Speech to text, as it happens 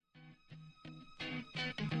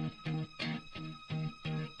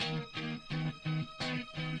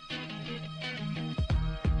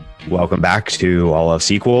Welcome back to All Else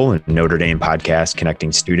Equal, a Notre Dame podcast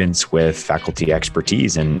connecting students with faculty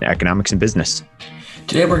expertise in economics and business.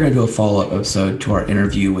 Today we're going to do a follow-up episode to our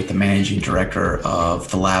interview with the managing director of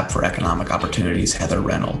the Lab for Economic Opportunities, Heather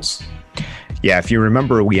Reynolds. Yeah, if you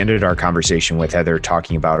remember, we ended our conversation with Heather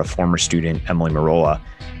talking about a former student, Emily Marola.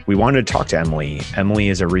 We wanted to talk to Emily. Emily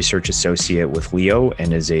is a research associate with Leo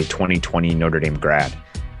and is a 2020 Notre Dame grad.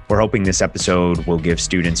 We're hoping this episode will give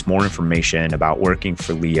students more information about working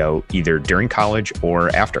for Leo either during college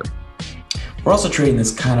or after. We're also treating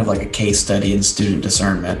this kind of like a case study in student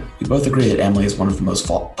discernment. We both agree that Emily is one of the most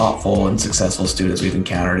thoughtful and successful students we've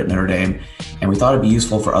encountered at Notre Dame, and we thought it'd be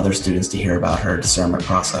useful for other students to hear about her discernment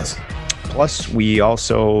process. Plus, we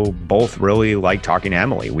also both really like talking to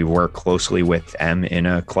Emily. We work closely with Em in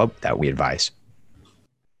a club that we advise.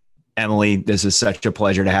 Emily, this is such a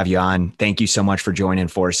pleasure to have you on. Thank you so much for joining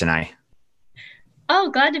Forrest and I. Oh,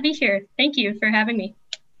 glad to be here. Thank you for having me.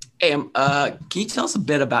 Hey, can you tell us a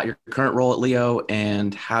bit about your current role at Leo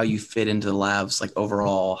and how you fit into the lab's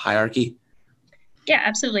overall hierarchy? Yeah,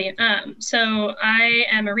 absolutely. So I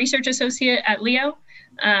am a research associate at Leo.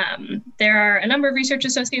 There are a number of research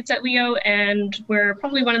associates at Leo, and we're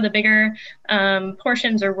probably one of the bigger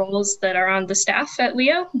portions or roles that are on the staff at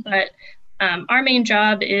Leo. But our main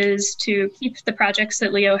job is to keep the projects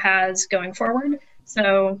that Leo has going forward.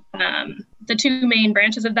 So the two main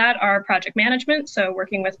branches of that are project management, so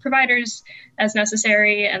working with providers as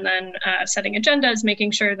necessary, and then setting agendas, making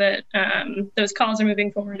sure that those calls are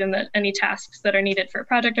moving forward and that any tasks that are needed for a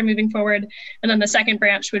project are moving forward. And then the second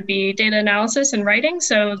branch would be data analysis and writing,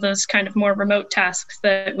 so those kind of more remote tasks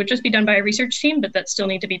that would just be done by a research team, but that still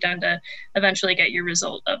need to be done to eventually get your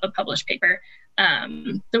result of a published paper.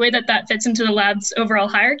 The way that fits into the lab's overall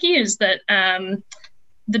hierarchy is that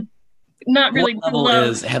not really. What level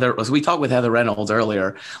is Heather? So we talked with Heather Reynolds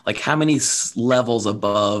earlier. How many levels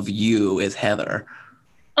above you is Heather?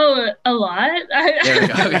 Oh, a lot. There we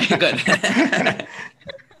go. Okay, good.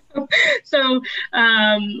 So,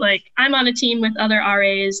 I'm on a team with other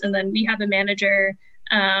RAs, and then we have a manager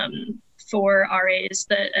for RAs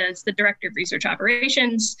that is the director of research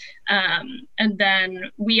operations. And then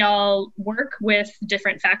we all work with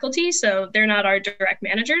different faculty. So they're not our direct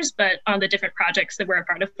managers, but on the different projects that we're a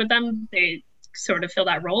part of with them, they sort of fill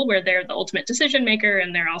that role where they're the ultimate decision maker,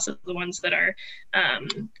 and they're also the ones that are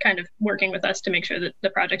kind of working with us to make sure that the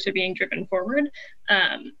projects are being driven forward.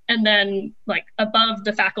 And then above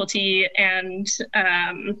the faculty and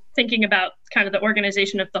thinking about kind of the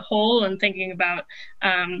organization of the whole and thinking about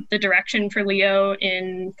the direction for Leo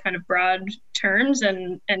in kind of broad terms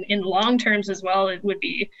and in long terms as well, it would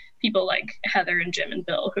be people like Heather and Jim and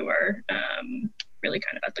Bill who are really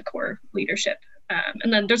kind of at the core leadership.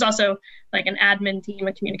 And then there's also an admin team,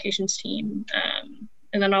 a communications team,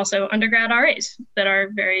 and then also undergrad RAs that are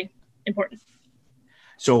very important.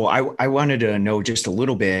 So I wanted to know just a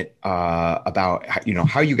little bit about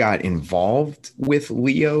how you got involved with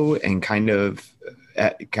Leo and kind of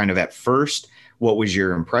at first, what was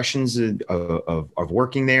your impressions of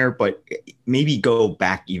working there, but maybe go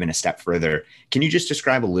back even a step further. Can you just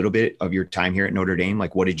describe a little bit of your time here at Notre Dame?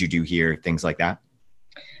 What did you do here? Things like that.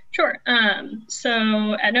 Sure.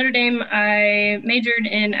 So at Notre Dame, I majored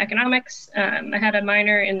in economics. I had a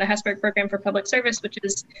minor in the Hesberg Program for Public Service, which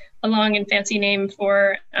is a long and fancy name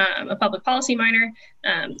for a public policy minor.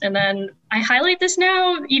 And then I highlight this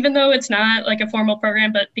now, even though it's not a formal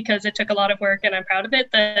program, but because it took a lot of work and I'm proud of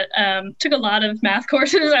it, that took a lot of math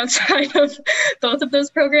courses outside of both of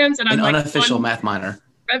those programs. And I'm an unofficial math minor.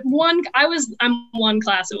 I'm one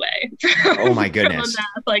class away. Oh my goodness! From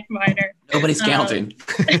a math minor. Nobody's counting.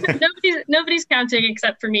 Nobody's counting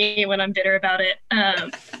except for me when I'm bitter about it.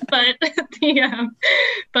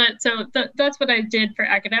 That's what I did for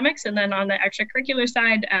academics, and then on the extracurricular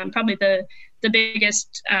side, probably the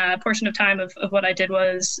biggest portion of time of what I did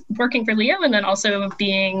was working for Leo, and then also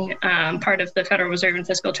being part of the Federal Reserve and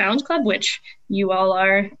Fiscal Challenge Club, which you all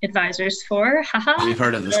are advisors for. Haha. We've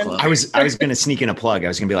heard of this club. I was going to sneak in a plug. I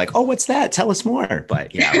was going to be like, oh, what's that? Tell us more.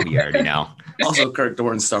 But yeah, we already know. Also, Kirk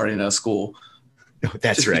Dorn's starting a school.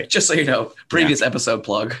 That's right. Just so you know, previous episode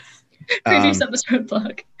plug. Episode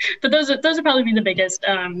plug. But those are probably the biggest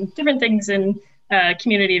different things in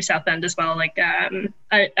community of South Bend as well.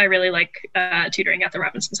 I really like tutoring at the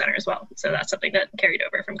Robinson Center as well. So that's something that carried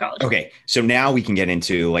over from college. Okay. So now we can get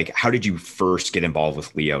into how did you first get involved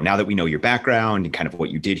with Leo? Now that we know your background and kind of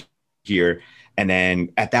what you did here, and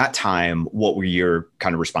then at that time, what were your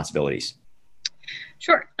kind of responsibilities?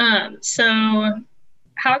 Sure. So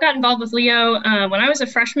how I got involved with Leo, when I was a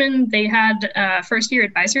freshman, they had first year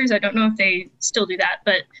advisors. I don't know if they still do that,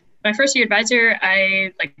 but my first year advisor,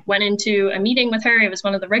 I went into a meeting with her. It was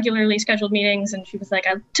one of the regularly scheduled meetings, and she was like,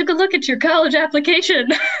 I took a look at your college application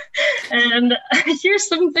and here's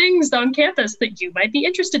some things on campus that you might be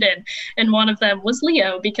interested in. And one of them was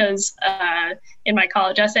Leo, because in my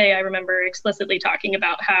college essay, I remember explicitly talking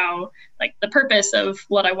about how the purpose of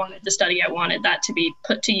what I wanted to study, I wanted that to be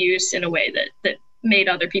put to use in a way that made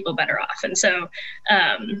other people better off. And so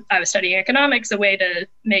I was studying economics. A way to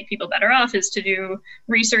make people better off is to do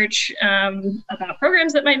research about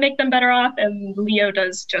programs that might make them better off. And Leo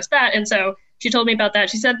does just that. And so she told me about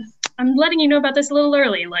that. She said, I'm letting you know about this a little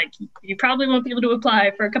early. You probably won't be able to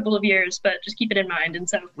apply for a couple of years, but just keep it in mind. And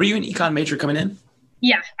so. Were you an econ major coming in?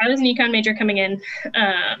 Yeah, I was an econ major coming in.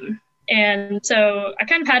 And so I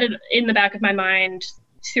kind of had it in the back of my mind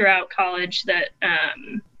throughout college that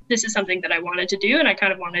this is something that I wanted to do, and I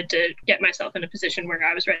kind of wanted to get myself in a position where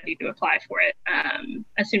I was ready to apply for it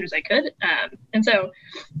as soon as I could. And so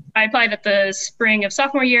I applied at the spring of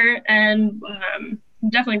sophomore year, and I'm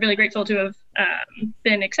definitely really grateful to have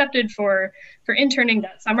been accepted for interning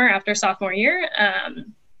that summer after sophomore year.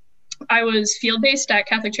 I was field-based at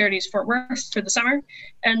Catholic Charities Fort Worth for the summer,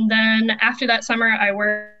 and then after that summer, I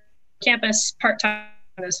worked campus part-time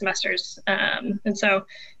in the semesters. And so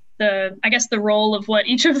I guess the role of what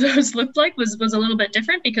each of those looked like was a little bit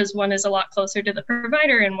different, because one is a lot closer to the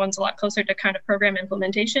provider and one's a lot closer to kind of program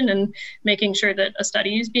implementation and making sure that a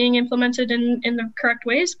study is being implemented in the correct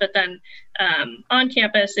ways. But then on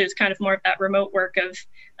campus, it was kind of more of that remote work of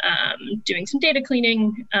doing some data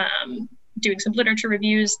cleaning, doing some literature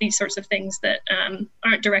reviews, these sorts of things that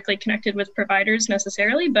aren't directly connected with providers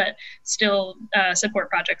necessarily, but still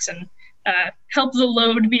support projects and help the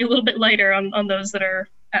load be a little bit lighter on those that are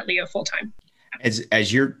at Leo full time.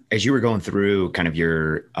 As you were going through kind of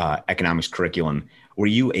your economics curriculum, were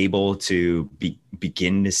you able to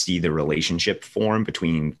begin to see the relationship form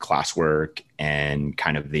between classwork and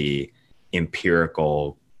kind of the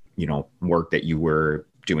empirical, work that you were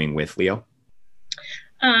doing with Leo?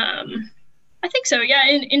 I think so. Yeah.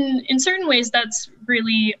 In certain ways, that's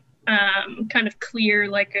really kind of clear,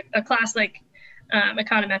 like a class like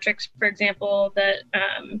econometrics, for example, that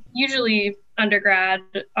usually undergrad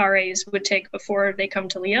RAs would take before they come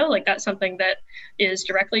to Leo. That's something that is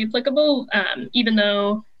directly applicable, even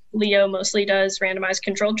though Leo mostly does randomized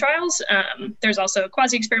controlled trials. There's also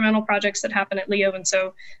quasi-experimental projects that happen at Leo. And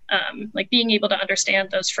so being able to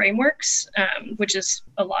understand those frameworks, which is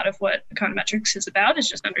a lot of what econometrics is about, is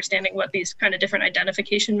just understanding what these kind of different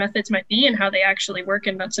identification methods might be and how they actually work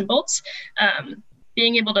in nuts and bolts.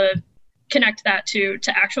 Being able to connect that to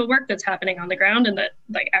actual work that's happening on the ground and that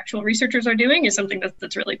actual researchers are doing is something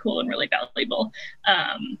that's really cool and really valuable.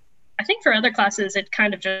 I think for other classes, it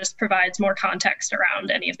kind of just provides more context around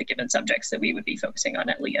any of the given subjects that we would be focusing on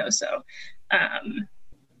at Leo. So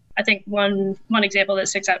I think one example that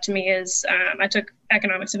sticks out to me is I took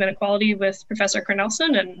economics of inequality with Professor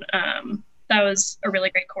Cornelson, and that was a really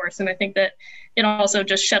great course. And I think that it also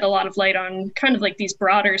just shed a lot of light on kind of these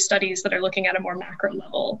broader studies that are looking at a more macro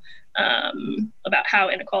level about how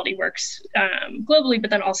inequality works globally, but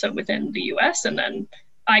then also within the US. And then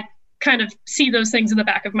I kind of see those things in the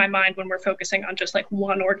back of my mind when we're focusing on just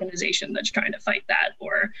one organization that's trying to fight that,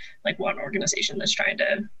 or one organization that's trying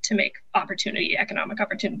to make economic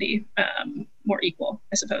opportunity more equal,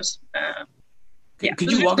 I suppose. Yeah.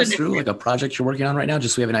 Could you walk us through a project you're working on right now,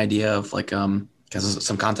 just so we have an idea of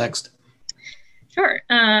some context? Sure.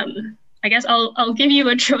 I guess I'll give you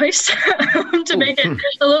a choice to make it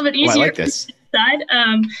a little bit easier. I like this. Side.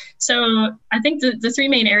 So I think the three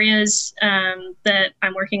main areas that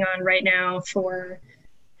I'm working on right now for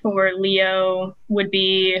Leo would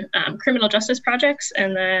be criminal justice projects,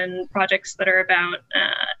 and then projects that are about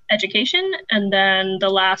education, and then the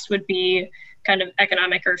last would be kind of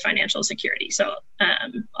economic or financial security. So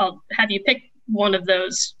I'll have you pick one of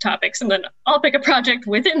those topics, and then I'll pick a project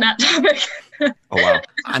within that topic. Oh, wow.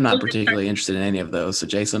 I'm not particularly interested in any of those. So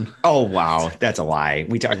Jason. Oh, wow. That's a lie.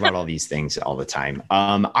 We talk about all these things all the time.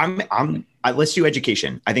 Let's do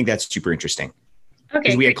education. I think that's super interesting.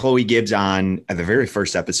 Okay. We had Chloe Gibbs on at the very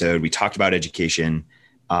first episode. We talked about education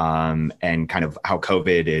and kind of how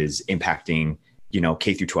COVID is impacting,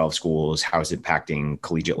 K through 12 schools, how it's impacting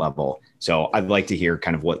collegiate level. So I'd like to hear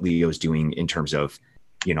kind of what Leo's doing in terms of,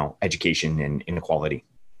 education and inequality.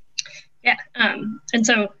 Yeah. And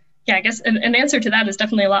so, yeah, I guess an answer to that is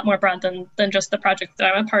definitely a lot more broad than just the project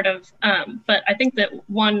that I'm a part of. But I think that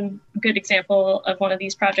one good example of one of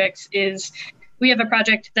these projects is we have a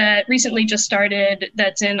project that recently just started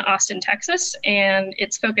that's in Austin, Texas, and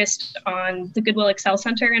it's focused on the Goodwill Excel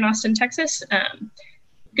Center in Austin, Texas.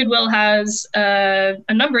 Goodwill has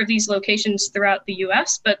a number of these locations throughout the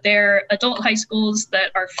US, but they're adult high schools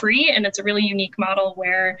that are free. And it's a really unique model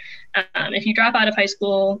where if you drop out of high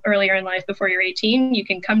school earlier in life before you're 18, you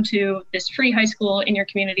can come to this free high school in your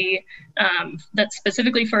community that's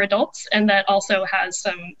specifically for adults, and that also has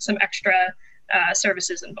some extra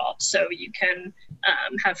services involved. So you can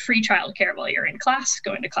have free childcare while you're in class,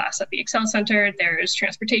 going to class at the Excel Center. There's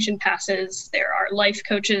transportation passes. There are life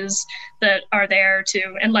coaches that are there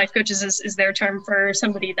to, and life coaches is their term for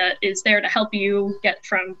somebody that is there to help you get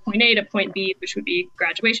from point A to point B, which would be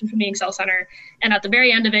graduation from the Excel Center. And at the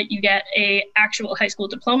very end of it, you get a actual high school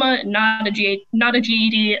diploma, not a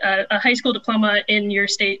GED, a high school diploma in your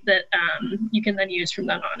state that you can then use from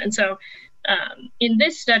then on. And so in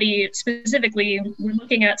this study specifically, we're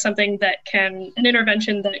looking at something that an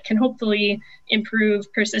intervention that can hopefully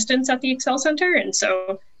improve persistence at the Excel Center. And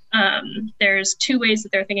so there's two ways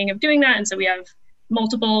that they're thinking of doing that. And so we have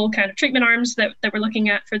multiple kind of treatment arms that we're looking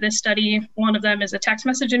at for this study. One of them is a text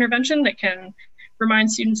message intervention that can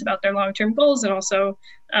remind students about their long-term goals and also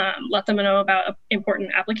let them know about important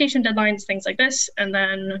application deadlines, things like this. And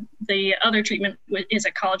then the other treatment is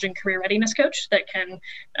a college and career readiness coach that can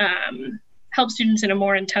help students in a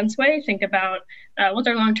more intense way think about what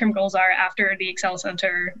their long-term goals are after the Excel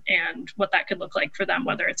Center and what that could look like for them,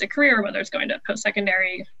 whether it's a career or whether it's going to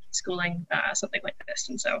post-secondary schooling, something like this.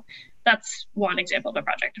 And so that's one example of a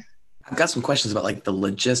project. I've got some questions about like the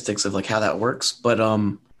logistics of like how that works, but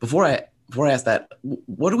before I ask that,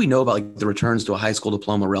 what do we know about like the returns to a high school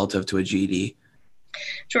diploma relative to a GED?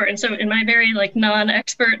 Sure. And so in my very like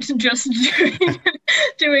non-expert, just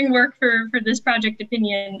doing work for this project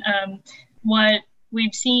opinion, what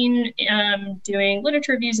we've seen doing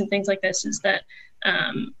literature reviews and things like this is that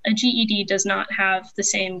a GED does not have the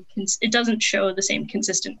same, it doesn't show the same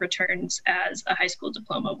consistent returns as a high school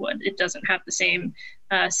diploma would. It doesn't have the same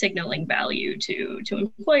signaling value to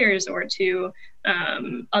employers or to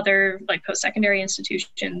other like post-secondary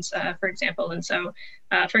institutions, for example. And so,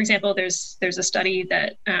 for example, there's a study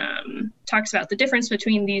that talks about the difference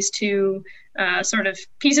between these two sort of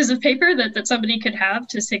pieces of paper that somebody could have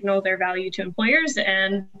to signal their value to employers,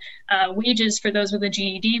 and wages for those with a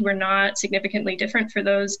GED were not significantly different for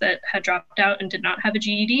those that had dropped out and did not have a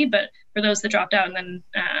GED, but for those that dropped out and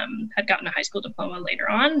then had gotten a high school diploma later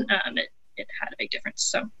on, it had a big difference.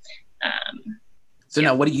 So, yeah.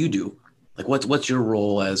 Now what do you do? Like what's your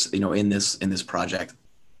role as, in this project?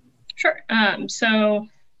 Sure. So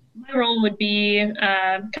my role would be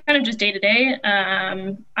kind of just day to day.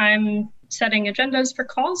 I'm setting agendas for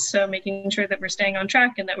calls, so making sure that we're staying on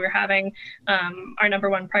track and that we're having our number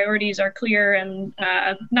one priorities are clear, and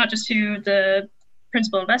not just to the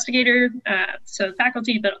principal investigator, so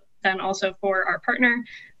faculty, but then also for our partner.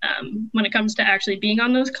 When it comes to actually being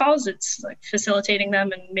on those calls, it's like facilitating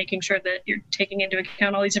them and making sure that you're taking into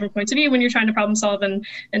account all these different points of view when you're trying to problem solve and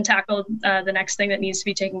tackle the next thing that needs to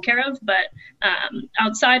be taken care of. But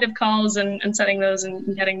outside of calls and setting those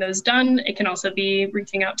and getting those done, it can also be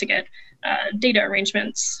reaching out to get data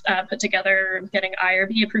arrangements put together, getting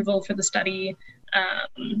IRB approval for the study,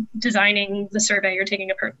 designing the survey or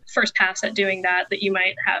taking a first pass at doing that you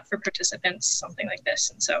might have for participants, something like this.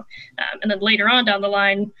 And so, and then later on down the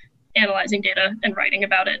line, analyzing data and writing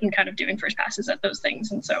about it and kind of doing first passes at those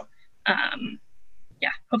things. And so, yeah,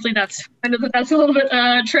 hopefully I know that's a little bit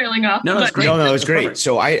trailing off. No, that's great. No, it's great.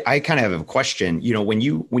 So I kind of have a question. When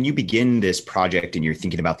you begin this project and you're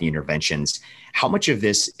thinking about the interventions, how much of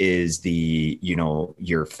this is the,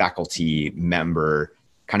 your faculty member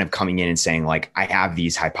kind of coming in and saying like, I have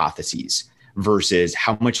these hypotheses, versus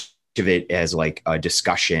how much of it as like a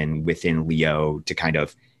discussion within Leo to kind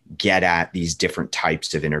of get at these different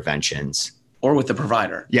types of interventions? Or with the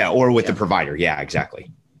provider. Yeah. Or with the provider. Yeah, exactly.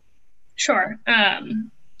 Sure.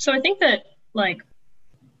 So I think that like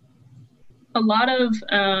a lot of,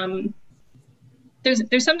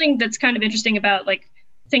 there's something that's kind of interesting about like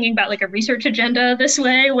thinking about like a research agenda this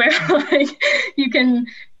way, where like you can,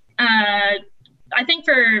 I think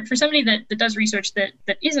for somebody that does research that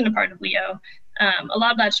isn't a part of Leo, a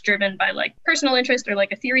lot of that's driven by like personal interest or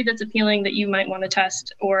like a theory that's appealing that you might want to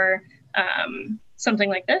test, or something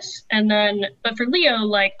like this. And then, but for Leo,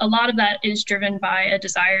 like a lot of that is driven by a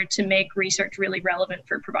desire to make research really relevant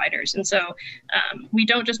for providers. And so we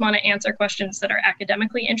don't just want to answer questions that are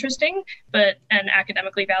academically interesting and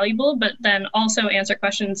academically valuable, but then also answer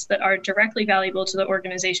questions that are directly valuable to the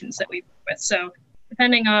organizations that we work with. So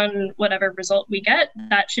depending on whatever result we get,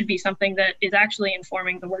 that should be something that is actually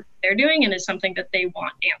informing the work they're doing and is something that they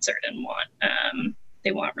want answered and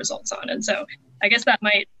they want results on. And so I guess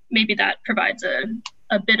maybe that provides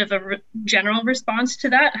a bit of a general response to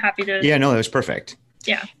that. Happy to. Yeah, no, that was perfect.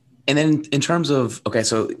 Yeah. And then in terms of, okay,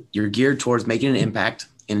 so you're geared towards making an impact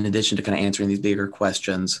in addition to kind of answering these bigger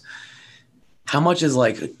questions. How much is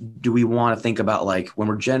like, do we want to think about like when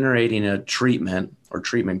we're generating a treatment or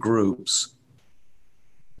treatment groups,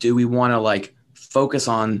 do we want to like focus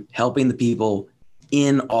on helping the people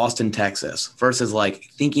in Austin, Texas versus like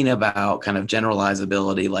thinking about kind of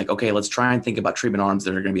generalizability, like, okay, let's try and think about treatment arms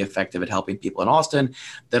that are going to be effective at helping people in Austin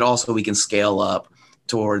that also we can scale up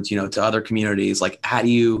towards, to other communities. Like, how do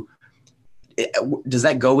you, does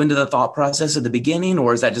that go into the thought process at the beginning,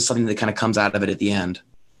 or is that just something that kind of comes out of it at the end?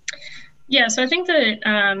 Yeah, so I think that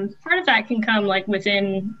part of that can come like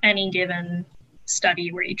within any given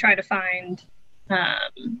study where you try to find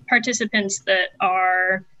participants that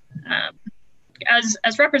are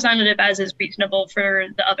as representative as is reasonable for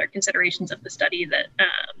the other considerations of the study, that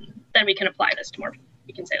then we can apply this to more.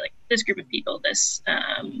 We can say like this group of people, this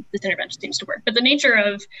intervention seems to work. But the nature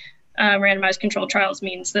of randomized controlled trials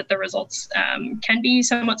means that the results can be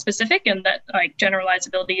somewhat specific, and that like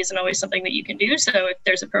generalizability isn't always something that you can do. So if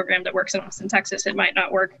there's a program that works in Austin, Texas, it might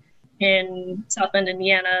not work in South Bend,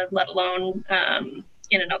 Indiana, let alone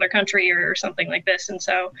in another country or something like this. And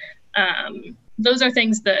so those are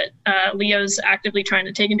things that Leo's actively trying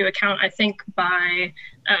to take into account, I think, by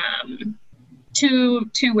two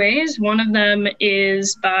ways. One of them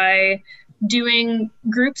is by doing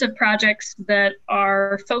groups of projects that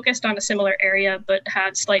are focused on a similar area but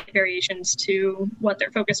have slight variations to what they're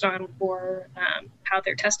focused on or how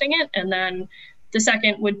they're testing it. And then the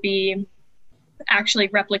second would be actually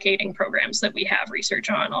replicating programs that we have research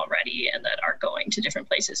on already and that are going to different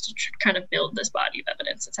places to kind of build this body of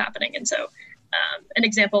evidence that's happening. And so an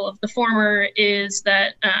example of the former is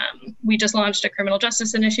that we just launched a criminal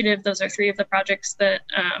justice initiative. Those are 3 of the projects that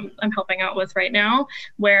I'm helping out with right now,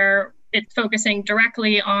 where it's focusing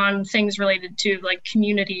directly on things related to like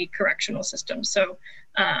community correctional systems. So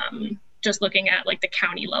just looking at like the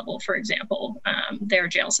county level, for example, their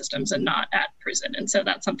jail systems and not at prison. And so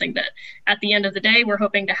that's something that at the end of the day, we're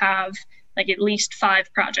hoping to have like at least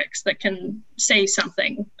 5 projects that can say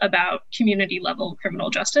something about community level criminal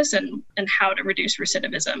justice and how to reduce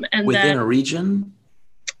recidivism. And within a region?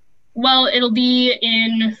 Well, it'll be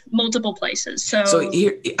in multiple places. So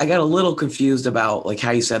here, I got a little confused about like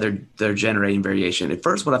how you said they're generating variation. At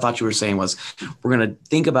first, what I thought you were saying was we're going to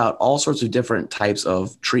think about all sorts of different types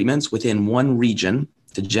of treatments within one region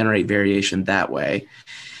to generate variation that way.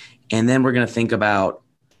 And then we're going to think about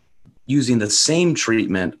using the same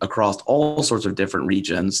treatment across all sorts of different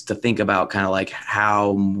regions to think about kind of like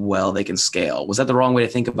how well they can scale. Was that the wrong way to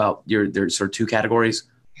think about their sort of 2 categories?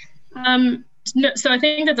 No, so I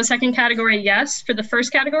think that the second category, yes. For the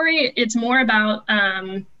first category, it's more about,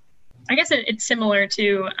 I guess it's similar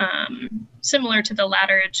to the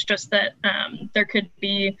latter. It's just that there could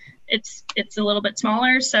be, it's a little bit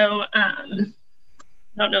smaller. So I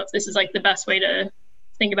don't know if this is like the best way to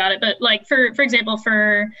think about it, but like for example,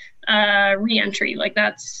 for reentry, like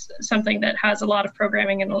that's something that has a lot of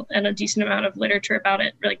programming and a decent amount of literature about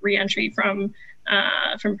it, like reentry from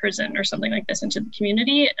prison or something like this into the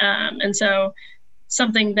community. And so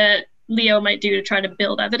something that Leo might do to try to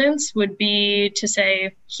build evidence would be to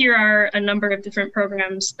say, here are a number of different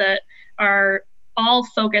programs that are all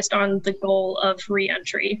focused on the goal of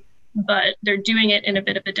reentry, but they're doing it in a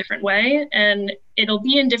bit of a different way. And it'll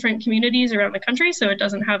be in different communities around the country. So it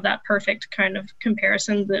doesn't have that perfect kind of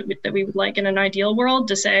comparison that we would like in an ideal world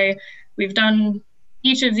to say, we've done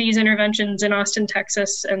each of these interventions in Austin,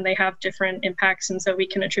 Texas, and they have different impacts. And so we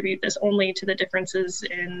can attribute this only to the differences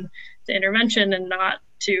in the intervention and not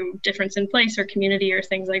to difference in place or community or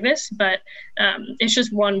things like this. But it's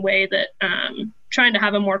just one way that trying to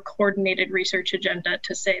have a more coordinated research agenda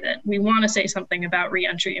to say that we want to say something about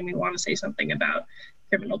reentry and we want to say something about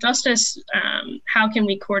criminal justice. How can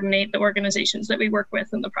we coordinate the organizations that we work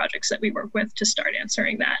with and the projects that we work with to start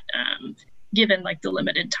answering that? Given like the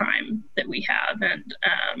limited time that we have. And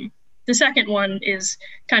the second one is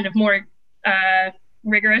kind of more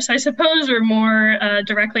rigorous, I suppose, or more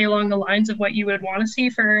directly along the lines of what you would want to see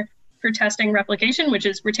for testing replication, which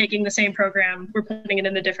is we're taking the same program, we're putting it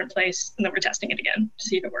in a different place, and then we're testing it again to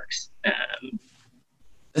see if it works.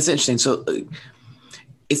 That's interesting. So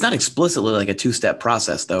it's not explicitly like a 2-step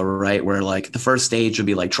process though, right? Where like the first stage would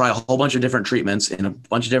be like try a whole bunch of different treatments in a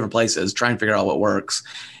bunch of different places, try and figure out what works.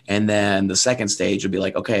 And then the second stage would be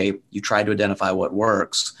like, okay, you tried to identify what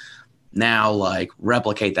works. Now like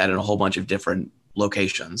replicate that in a whole bunch of different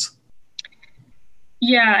locations.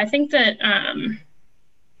 Yeah, I think that,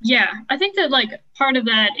 like part of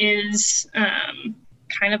that is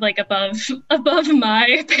kind of like above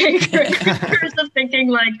my pay grade in terms of thinking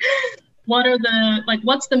like,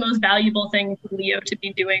 what's the most valuable thing for Leo to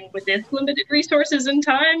be doing with its limited resources and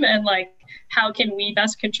time, and like how can we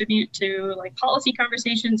best contribute to like policy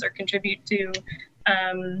conversations or contribute to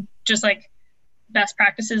just like best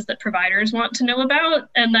practices that providers want to know about,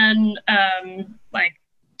 and then like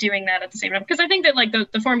doing that at the same time. Because I think that like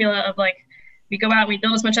the formula of like we go out and we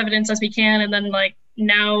build as much evidence as we can, and then like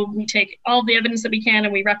now we take all the evidence that we can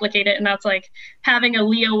and we replicate it, and that's like having a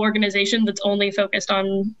Leo organization that's only focused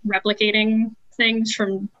on replicating things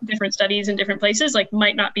from different studies in different places like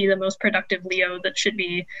might not be the most productive Leo that should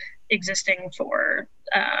be existing for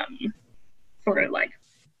like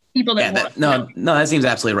people that want that seems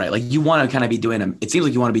absolutely right. Like you want to kind of be doing it seems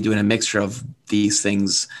like you want to be doing a mixture of these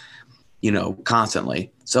things, you know,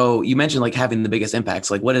 constantly. So you mentioned like having the biggest impacts.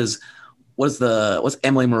 Like what's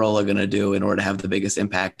Emily Merola going to do in order to have the biggest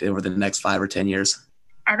impact over the next 5 or 10 years?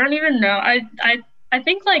 I don't even know. I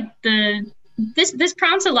think like this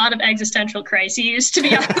prompts a lot of existential crises, to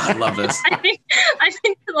be honest. I love this. I think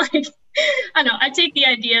like, I don't know, I take the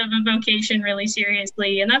idea of a vocation really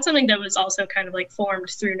seriously. And that's something that was also kind of like formed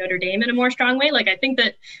through Notre Dame in a more strong way. Like, I think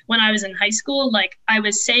that when I was in high school, like I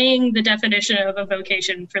was saying the definition of a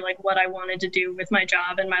vocation for like what I wanted to do with my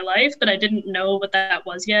job and my life, but I didn't know what that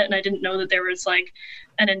was yet. And I didn't know that there was like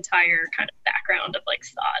an entire kind of background of like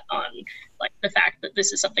thought on like the fact that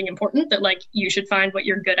this is something important, that like you should find what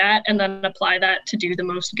you're good at and then apply that to do the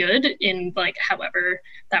most good in like however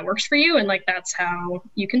that works for you. And like that's how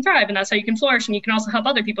you can thrive and that's how you can flourish, and you can also help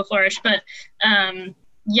other people flourish. But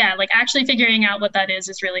yeah, like actually figuring out what that is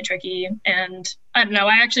really tricky. And I don't know,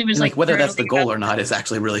 I actually was like whether that's the goal or not is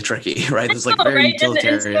actually really tricky, right? It's like very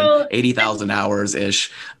utilitarian, so, 80,000 hours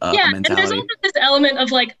ish mentality. And there's also this element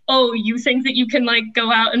of like, oh, you think that you can like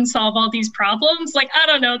go out and solve all these problems? Like, I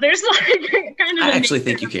don't know, there's like kind of I actually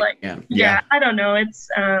think you can. Like, yeah, I don't know. It's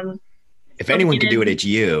if anyone could do it, it's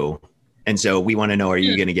you. And so we want to know, are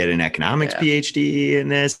you going to get an economics PhD in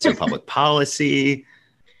this or public policy?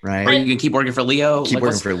 Right. Or you can keep working for Leo.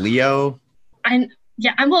 For Leo.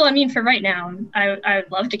 Well, I mean, for right now, I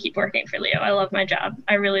would love to keep working for Leo. I love my job.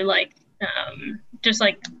 I really like just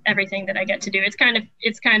like everything that I get to do. It's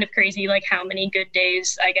kind of crazy, like how many good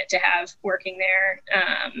days I get to have working there,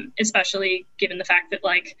 especially given the fact that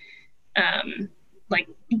like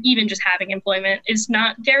even just having employment is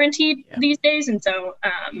not guaranteed these days. And so,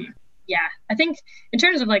 I think in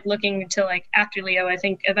terms of like looking to like after Leo, I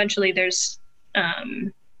think eventually there's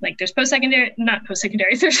there's post-secondary,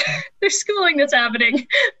 there's schooling that's happening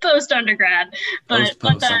post-undergrad, but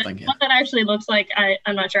what that actually looks like,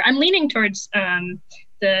 I'm not sure. I'm leaning towards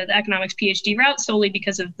the economics PhD route solely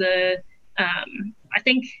because of I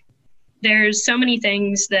think there's so many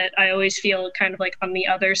things that I always feel kind of like on the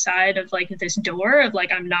other side of like this door of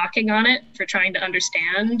like I'm knocking on it for trying to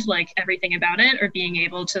understand like everything about it, or being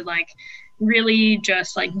able to like really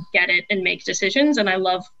just like get it and make decisions. And I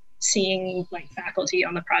love seeing like faculty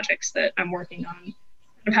on the projects that I'm working on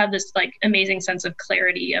I've had this like amazing sense of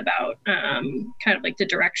clarity about kind of like the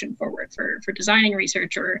direction forward for designing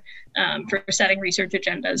research or for setting research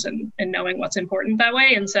agendas and knowing what's important that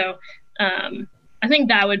way. And so I think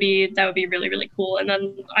that would be really, really cool. And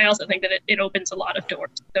then I also think that it opens a lot of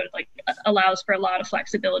doors. So it like allows for a lot of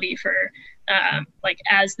flexibility for like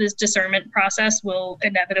as this discernment process will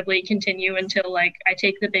inevitably continue until like I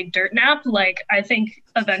take the big dirt nap. Like I think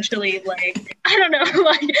eventually like, I don't know,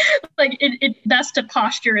 like it's best to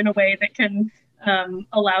posture in a way that can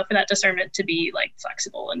allow for that discernment to be like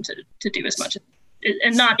flexible and to do as much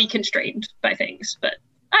and not be constrained by things. But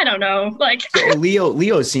I don't know, like so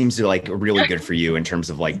Leo seems to like really good for you in terms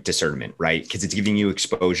of like discernment, right? Because it's giving you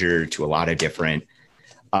exposure to a lot of different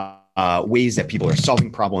ways that people are solving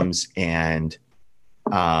problems, and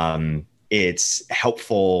it's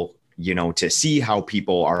helpful, you know, to see how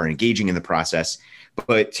people are engaging in the process.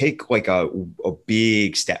 But take like a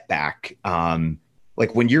big step back.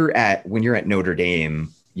 Like when you're at Notre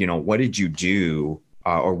Dame, you know, what did you do,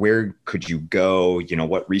 or where could you go? You know,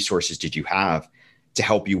 what resources did you have to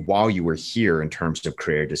help you while you were here in terms of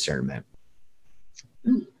career discernment?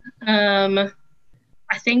 I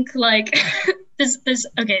think like this,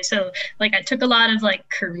 okay. So like I took a lot of like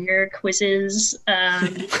career quizzes. I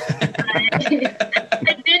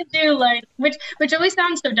did do like, which always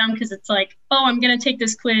sounds so dumb because it's like, oh, I'm going to take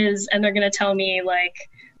this quiz and they're going to tell me like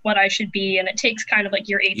what I should be. And it takes kind of like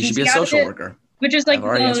your agency. You should be a social worker. Which is like, I've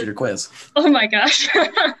already answered your quiz. Oh my gosh.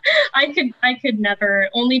 I could never,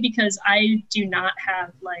 only because I do not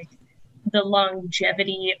have like the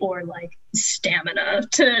longevity or like stamina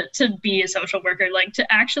to be a social worker, like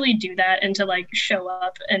to actually do that and to like show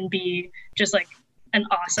up and be just like and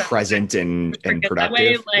awesome. Present and That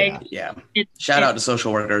productive. way, like, Yeah. Shout out to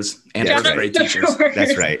social workers and That's first grade teachers.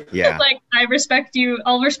 That's right. Yeah. Like, I respect you.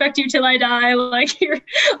 I'll respect you till I die. Like,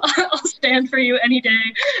 I'll stand for you any day.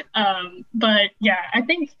 But yeah, I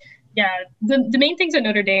think, the main things at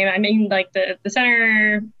Notre Dame, I mean, like the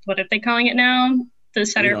center, what are they calling it now? The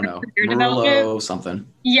Center for Career Development. Something.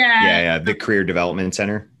 Yeah. The Career Development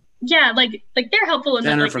Center. Yeah, like they're helpful in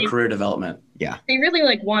Center that, like, for Career Development. Yeah. They really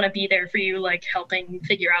like want to be there for you, like helping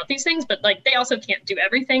figure out these things, but like they also can't do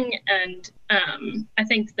everything. And I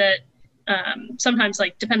think that sometimes,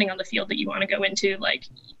 like, depending on the field that you want to go into, like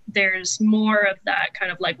there's more of that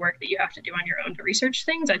kind of like work that you have to do on your own to research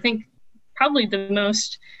things. I think probably the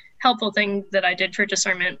most helpful thing that I did for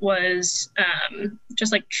discernment was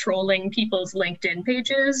just like trolling people's LinkedIn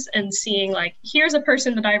pages and seeing, like, here's a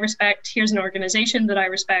person that I respect, here's an organization that I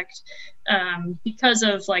respect because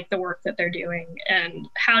of like the work that they're doing, and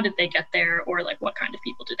how did they get there, or like what kind of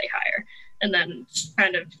people did they hire, and then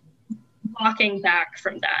kind of walking back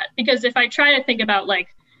from that. Because if I try to think about like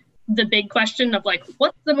the big question of like,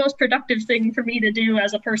 what's the most productive thing for me to do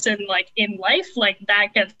as a person, like in life, like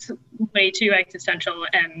that gets way too existential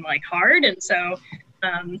and like hard. And so,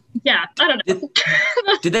 I don't know.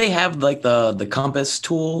 Did they have like the compass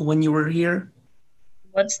tool when you were here?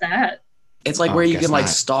 What's that? It's like where you can like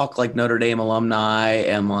stalk like Notre Dame alumni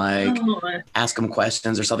and like ask them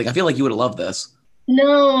questions or something. I feel like you would have loved this.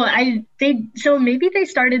 No, so maybe they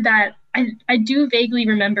started that. I do vaguely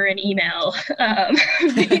remember an email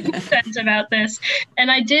being sent about this,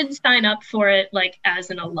 and I did sign up for it like as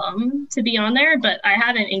an alum to be on there, but I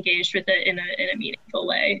haven't engaged with it in a meaningful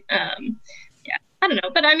way. I don't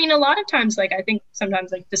know, but I mean, a lot of times, like I think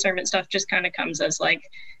sometimes like discernment stuff just kind of comes as like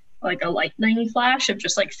a lightning flash of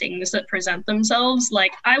just like things that present themselves.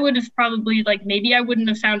 Like I would have probably like maybe I wouldn't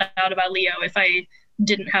have found out about Leo if I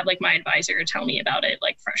didn't have like my advisor tell me about it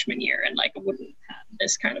like freshman year, and like wouldn't have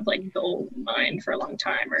this kind of like goal in mind for a long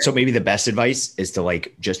time. So maybe the best advice is to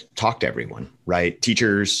like just talk to everyone, right?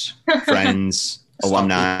 Teachers, friends,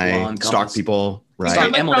 alumni, stalk people, right?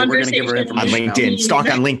 Stalk Emily, we're going to give her information on LinkedIn. Stalk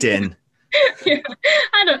on LinkedIn.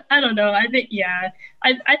 I don't know. I think,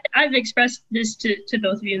 I've expressed this to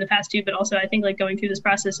both of you in the past too, but also I think like going through this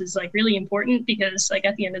process is like really important, because like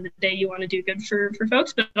at the end of the day, you want to do good for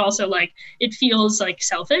folks, but also like it feels like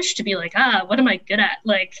selfish to be like, what am I good at?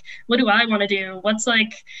 Like, what do I want to do? What's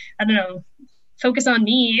like, I don't know, focus on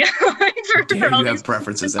me. You have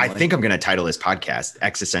preferences. I think I'm going to title this podcast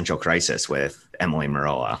Existential Crisis with Emily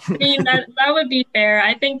Merola. I mean, that would be fair.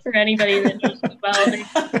 I think for anybody that knows me well, they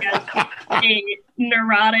a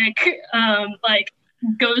neurotic, like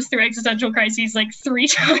goes through existential crises like 3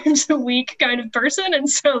 times a week kind of person. And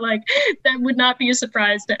so like, that would not be a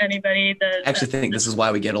surprise to anybody that I actually think this is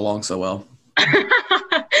why we get along so well.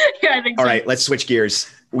 I think All right, let's switch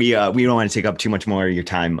gears. We don't want to take up too much more of your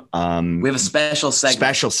time. We have a special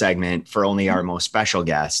segment for only our most special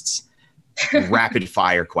guests. Rapid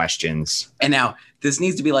fire questions. And now this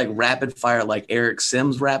needs to be like rapid fire, like Eric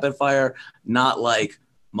Sims rapid fire, not like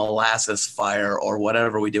molasses fire or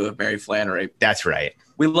whatever we do with Mary Flannery. That's right.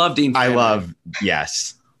 We love Dean Flannery.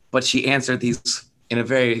 Yes. But she answered these in a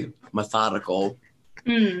very methodical,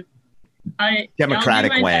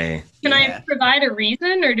 democratic way. Can I provide a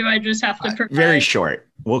reason, or do I just have to provide? Very short.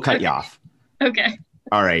 We'll cut you off. Okay.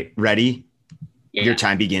 All right. Ready? Yeah. Your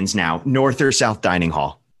time begins now. North or South dining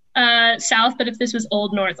hall? South, but if this was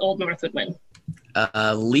Old North would win.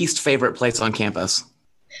 Least favorite place on campus?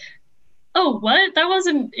 Oh, what? That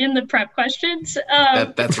wasn't in the prep questions.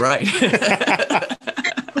 That's right.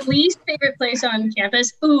 Least favorite place on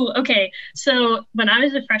campus? Ooh, okay. So when I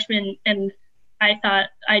was a freshman and I thought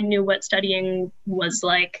I knew what studying was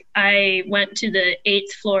like, I went to the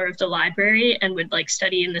 8th floor of the library and would like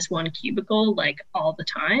study in this one cubicle like all the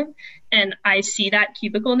time. And I see that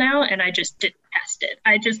cubicle now and I just detest it.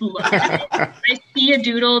 I just look at it. I see a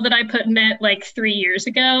doodle that I put in it like 3 years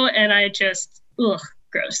ago and I just,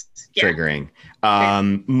 gross. Yeah. Triggering.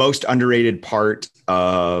 Most underrated part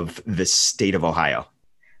of the state of Ohio?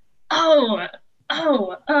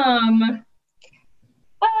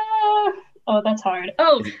 That's hard.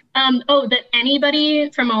 That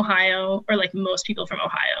anybody from Ohio, or like most people from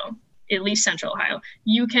Ohio, at least Central Ohio,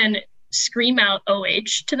 you can scream out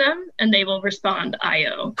OH to them and they will respond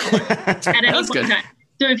IO at any point in time.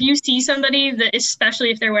 So if you see somebody that,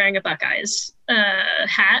 especially if they're wearing a Buckeyes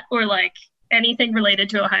hat or like anything related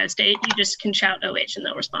to Ohio State, you just can shout OH and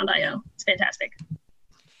they'll respond IO. It's fantastic.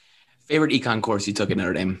 Favorite econ course you took at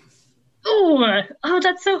Notre Dame? Oh,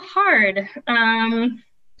 that's so hard.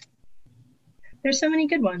 There's so many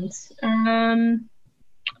good ones.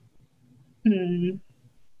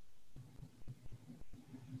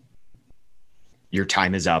 your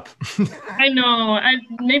time is up. I know.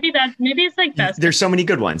 Maybe it's like best. There's so many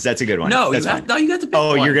good ones. That's a good one. No, That's you have to pick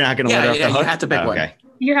one. Oh, you're not going to let off the hook? You have to pick one. Okay.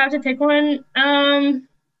 You have to pick one.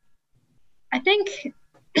 I think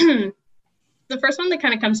the first one that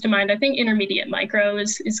kind of comes to mind, I think intermediate micro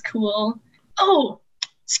is cool. Oh,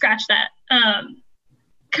 scratch that.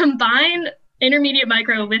 Combine intermediate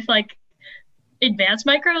micro with like advanced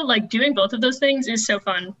micro, like doing both of those things is so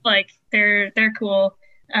fun. Like they're cool.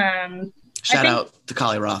 Shout out to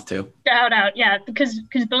Kali Roth too. Shout out, yeah, because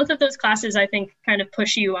both of those classes I think kind of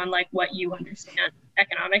push you on like what you understand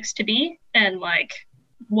economics to be and like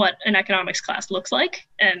what an economics class looks like,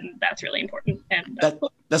 and that's really important. And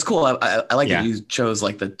that's cool. I like that you chose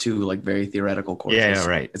like the two like very theoretical courses. Yeah,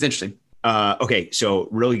 right. It's interesting. Okay, so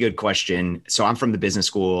really good question. So I'm from the business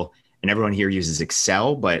school, and everyone here uses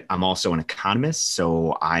Excel, but I'm also an economist,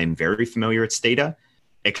 so I'm very familiar with Stata.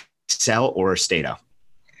 Excel or Stata?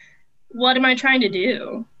 What am I trying to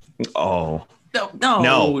do? Oh.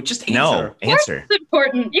 No, just answer. No, answer. That's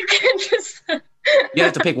important. You can't just... You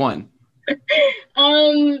have to pick one.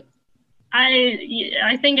 I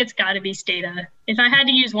think it's got to be Stata. If I had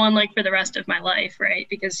to use one like for the rest of my life, right?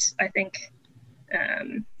 Because I think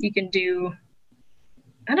you can do...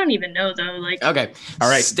 I don't even know though. Like, okay, all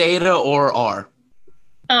right, Stata or R?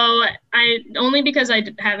 Oh, only because I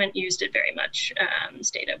haven't used it very much.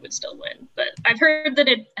 Stata would still win, but I've heard that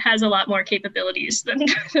it has a lot more capabilities than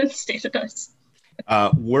Stata does.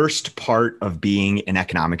 Worst part of being an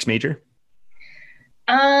economics major?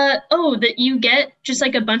 That you get just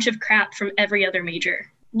like a bunch of crap from every other major.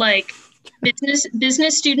 Like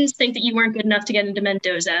business students think that you weren't good enough to get into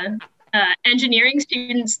Mendoza. Engineering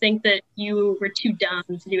students think that you were too dumb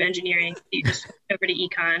to do engineering. So you just went over to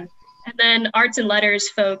econ. And then arts and letters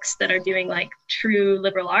folks that are doing like true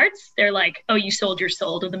liberal arts, they're like, oh, you sold your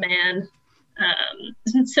soul to the man.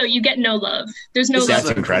 So you get no love. There's no love. That's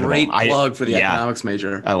incredible. Great plug for the economics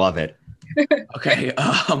major. I love it. Okay.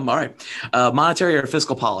 All right. Monetary or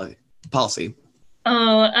fiscal policy?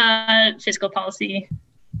 Oh, fiscal policy.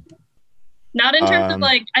 Not in terms of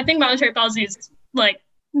like, I think monetary policy is like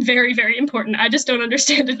very, very important. I just don't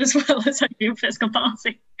understand it as well as I do fiscal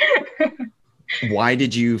policy. Why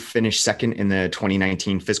did you finish second in the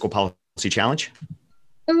 2019 Fiscal Policy Challenge?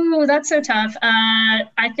 Oh, that's so tough.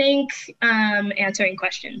 I think answering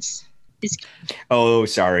questions is... Oh,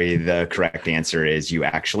 sorry. The correct answer is you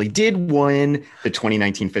actually did win the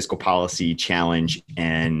 2019 Fiscal Policy Challenge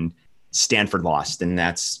and Stanford lost. And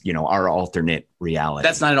that's, our alternate reality.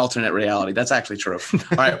 That's not an alternate reality. That's actually true.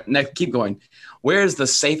 All right, next, keep going. Where is the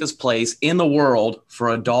safest place in the world for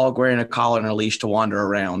a dog wearing a collar and a leash to wander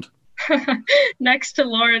around? Next to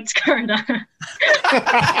Lawrence Cardano.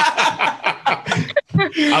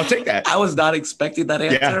 I'll take that. I was not expecting that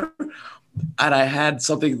answer. Yeah. And I had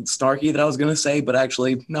something snarky that I was going to say, but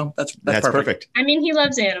actually, no, that's perfect. I mean, he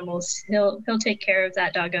loves animals. He'll take care of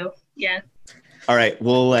that doggo. Yeah. All right,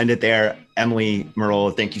 we'll end it there. Emily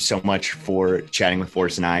Merola, thank you so much for chatting with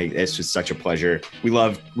Forrest and I. This was such a pleasure. We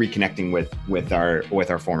love reconnecting with our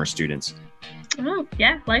former students. Oh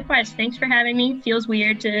yeah, likewise. Thanks for having me. Feels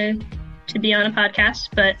weird to be on a podcast,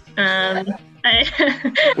 but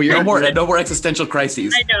well, no more existential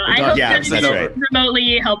crises. I know. I hope that it's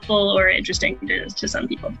remotely helpful or interesting to some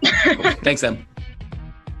people. Cool. Thanks, Em.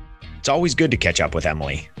 It's always good to catch up with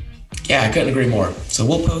Emily. Yeah, I couldn't agree more. So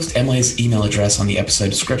we'll post Emily's email address on the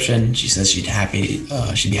episode description. She says she'd be happy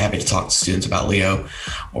to talk to students about Leo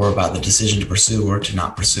or about the decision to pursue or to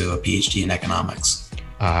not pursue a PhD in economics.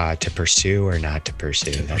 To pursue or not to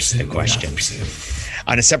pursue? That's the question.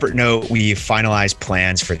 On a separate note, we finalized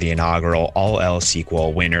plans for the inaugural All Else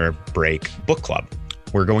Equal Winter Break Book Club.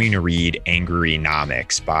 We're going to read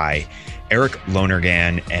Angrynomics by Eric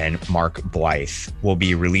Lonergan and Mark Blythe. We'll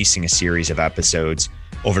be releasing a series of episodes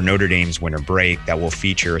over Notre Dame's winter break that will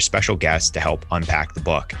feature a special guest to help unpack the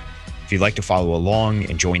book. If you'd like to follow along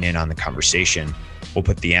and join in on the conversation, we'll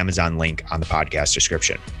put the Amazon link on the podcast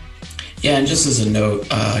description. Yeah, and just as a note,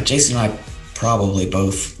 Jason and I probably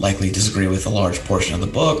both likely disagree with a large portion of the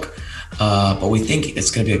book, but we think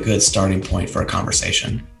it's going to be a good starting point for a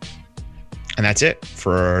conversation. And that's it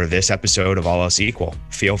for this episode of All Else Equal.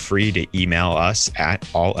 Feel free to email us at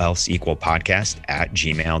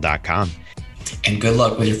allelseequalpodcast@gmail.com. And good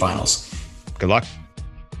luck with your finals. Good luck.